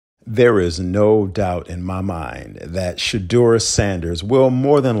There is no doubt in my mind that Shedeur Sanders will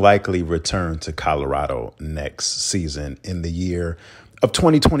more than likely return to Colorado next season in the year of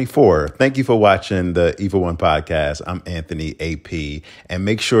 2024. Thank you for watching the Evil One podcast. I'm Anthony AP, and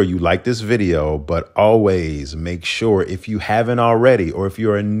make sure you like this video, but always make sure, if you haven't already, or if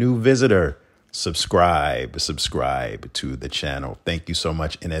you're a new visitor, subscribe to the channel. Thank you so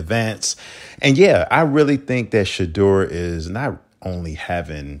much in advance. And yeah, I really think that Shedeur is not only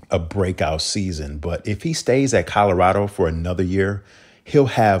having a breakout season, but if he stays at Colorado for another year, he'll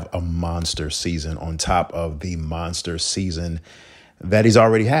have a monster season on top of the monster season that he's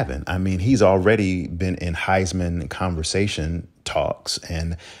already having. I mean, he's already been in Heisman conversation talks.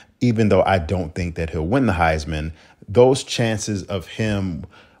 And even though I don't think that he'll win the Heisman, those chances of him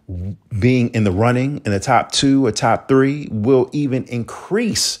being in the running in the top 2 or top 3 will even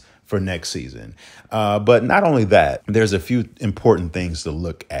increase for next season. But not only that, there's a few important things to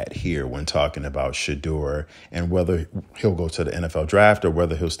look at here when talking about Shedeur and whether he'll go to the NFL draft or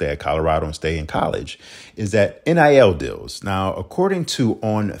whether he'll stay at Colorado and stay in college, is that NIL deals. Now, according to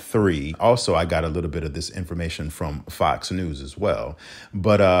On3, also I got a little bit of this information from Fox News as well,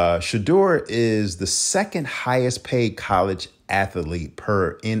 but Shedeur is the second highest paid college athlete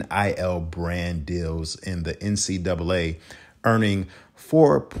per NIL brand deals in the NCAA, earning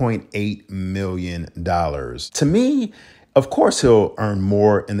 $4.8 million. To me, of course, he'll earn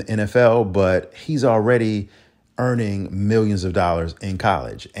more in the NFL, but he's already earning millions of dollars in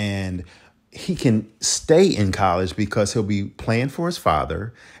college. And he can stay in college because he'll be playing for his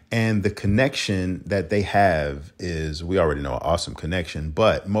father. And the connection that they have is, we already know, an awesome connection.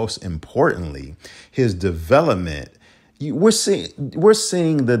 But most importantly, his development. We're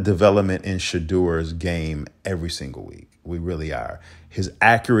seeing the development in Shedeur's game every single week. We really are. His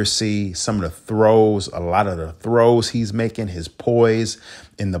accuracy, some of the throws, a lot of the throws he's making, his poise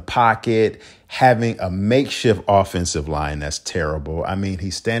in the pocket, having a makeshift offensive line that's terrible. I mean,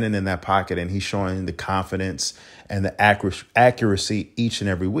 he's standing in that pocket and he's showing the confidence and the accuracy each and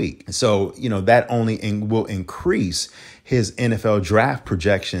every week. So, that only will increase his NFL draft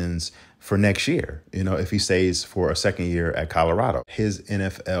projections for next year. If he stays for a second year at Colorado, his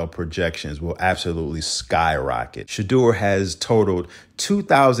NFL projections will absolutely skyrocket. Shedeur has totaled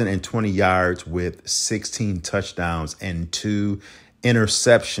 2,020 yards with 16 touchdowns and 2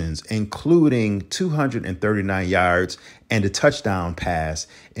 interceptions, including 239 yards and a touchdown pass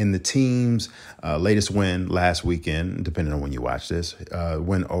in the team's latest win last weekend, depending on when you watch this,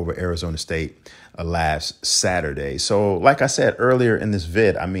 win over Arizona State last Saturday. So like I said earlier in this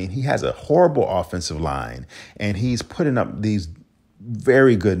vid, I mean, he has a horrible offensive line and he's putting up these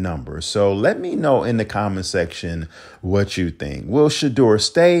very good numbers. So let me know in the comment section what you think. Will Shedeur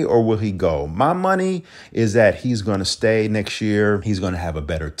stay or will he go? My money is that he's going to stay next year. He's going to have a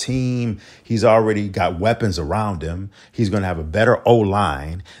better team. He's already got weapons around him. He's going to have a better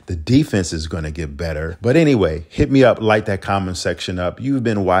O-line. The defense is going to get better. But anyway, hit me up, light that comment section up. You've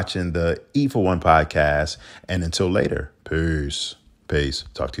been watching the E for One podcast. And until later, peace.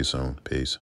 Talk to you soon. Peace.